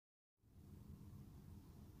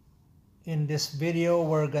In this video,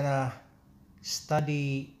 we're gonna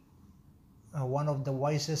study one of the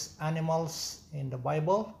wisest animals in the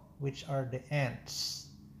Bible, which are the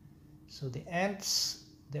ants. So the ants,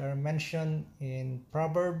 they are mentioned in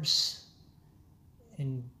Proverbs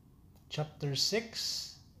in chapter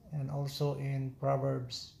 6 and also in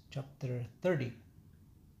Proverbs chapter 30.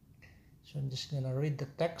 So I'm just gonna read the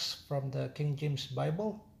text from the King James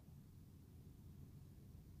Bible.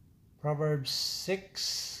 Proverbs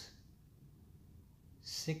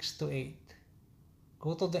 6:6-8.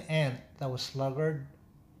 Go to the ant, thou sluggard,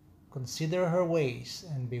 consider her ways,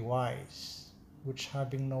 and be wise, which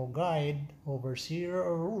having no guide, overseer,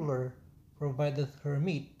 or ruler, provideth her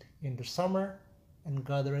meat in the summer, and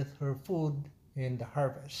gathereth her food in the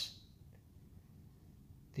harvest.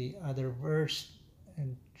 The other verse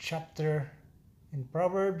and chapter in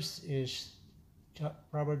Proverbs is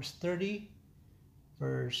Proverbs 30,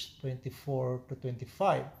 verse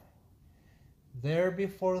 24-25. There be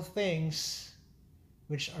four things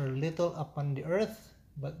which are little upon the earth,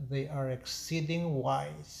 but they are exceeding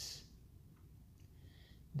wise.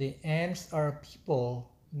 The ants are a people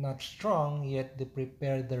not strong, yet they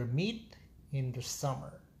prepare their meat in the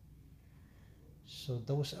summer. So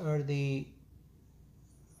those are the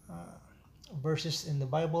verses in the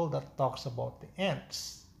Bible that talks about the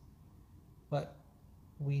ants. But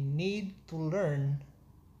we need to learn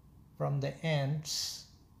from the ants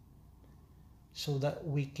so that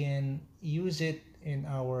we can use it in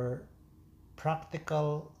our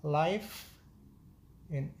practical life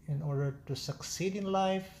in order to succeed in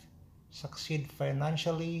life, succeed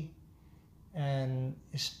financially and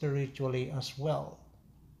spiritually as well,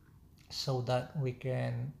 so that we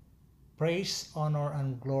can praise, honor,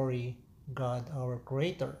 and glory God our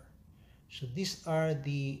Creator. So these are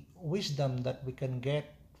the wisdom that we can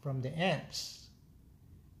get from the ants: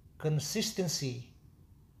 consistency,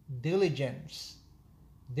 diligence,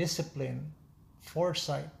 discipline,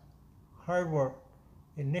 foresight, hard work,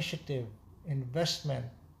 initiative, investment,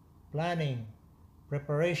 planning,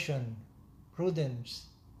 preparation, prudence,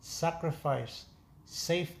 sacrifice,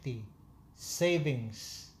 safety,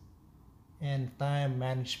 savings, and time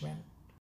management.